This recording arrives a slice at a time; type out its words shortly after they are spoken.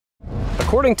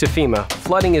According to FEMA,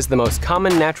 flooding is the most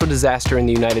common natural disaster in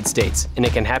the United States, and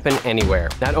it can happen anywhere,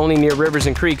 not only near rivers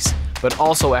and creeks, but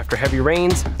also after heavy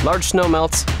rains, large snow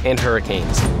melts, and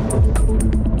hurricanes.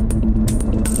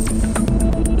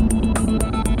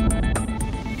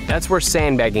 That's where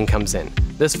sandbagging comes in.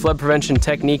 This flood prevention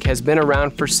technique has been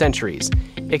around for centuries.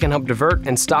 It can help divert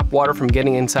and stop water from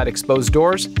getting inside exposed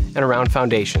doors and around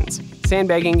foundations.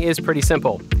 Sandbagging is pretty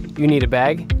simple. You need a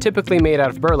bag, typically made out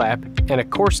of burlap, and a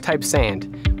coarse type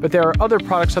sand. But there are other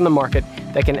products on the market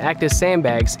that can act as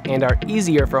sandbags and are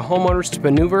easier for homeowners to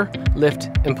maneuver, lift,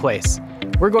 and place.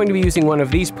 We're going to be using one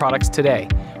of these products today,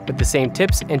 but the same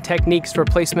tips and techniques for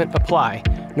placement apply,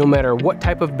 no matter what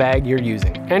type of bag you're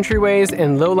using. Entryways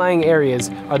and low-lying areas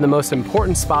are the most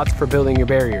important spots for building your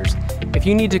barriers. If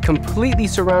you need to completely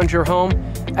surround your home,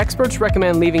 experts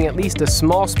recommend leaving at least a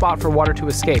small spot for water to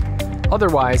escape.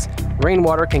 Otherwise,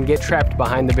 rainwater can get trapped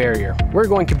behind the barrier. We're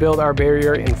going to build our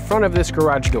barrier in front of this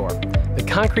garage door. The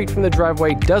concrete from the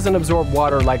driveway doesn't absorb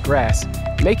water like grass,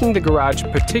 making the garage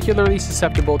particularly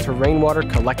susceptible to rainwater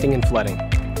collecting and flooding.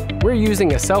 We're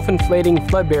using a self-inflating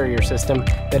flood barrier system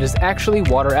that is actually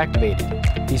water activated.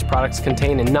 These products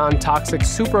contain a non-toxic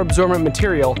super-absorbent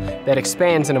material that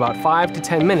expands in about 5 to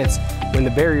 10 minutes when the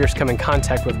barriers come in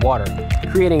contact with water,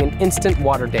 creating an instant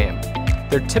water dam.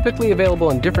 They're typically available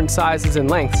in different sizes and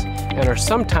lengths and are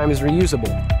sometimes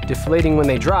reusable, deflating when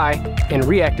they dry and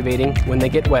reactivating when they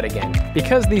get wet again.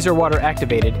 Because these are water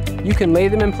activated, you can lay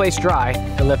them in place dry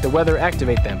and let the weather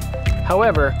activate them.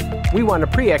 However, we want to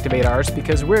pre-activate ours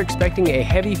because we're expecting a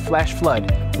heavy flash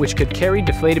flood, which could carry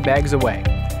deflated bags away.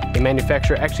 The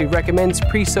manufacturer actually recommends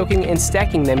pre-soaking and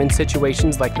stacking them in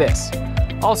situations like this.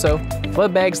 Also,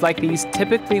 flood bags like these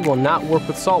typically will not work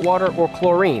with salt water or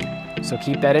chlorine, so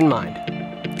keep that in mind.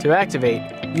 To activate,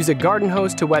 use a garden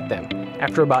hose to wet them.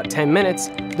 After about 10 minutes,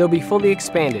 they'll be fully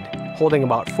expanded, holding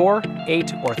about 4,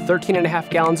 8, or 13.5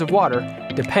 gallons of water,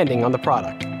 depending on the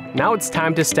product. Now it's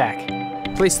time to stack.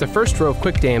 Place the first row of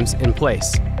quick dams in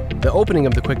place. The opening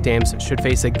of the quick dams should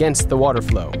face against the water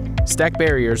flow. Stack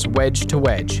barriers wedge to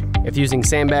wedge. If using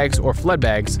sandbags or flood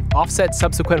bags, offset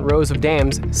subsequent rows of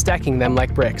dams, stacking them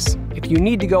like bricks. If you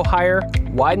need to go higher,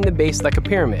 widen the base like a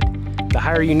pyramid. The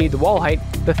higher you need the wall height,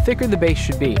 the thicker the base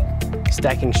should be.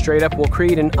 Stacking straight up will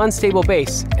create an unstable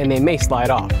base, and they may slide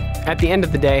off. At the end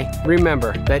of the day,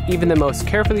 remember that even the most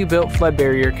carefully built flood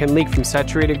barrier can leak from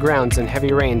saturated grounds and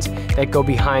heavy rains that go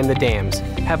behind the dams.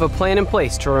 Have a plan in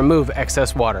place to remove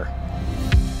excess water.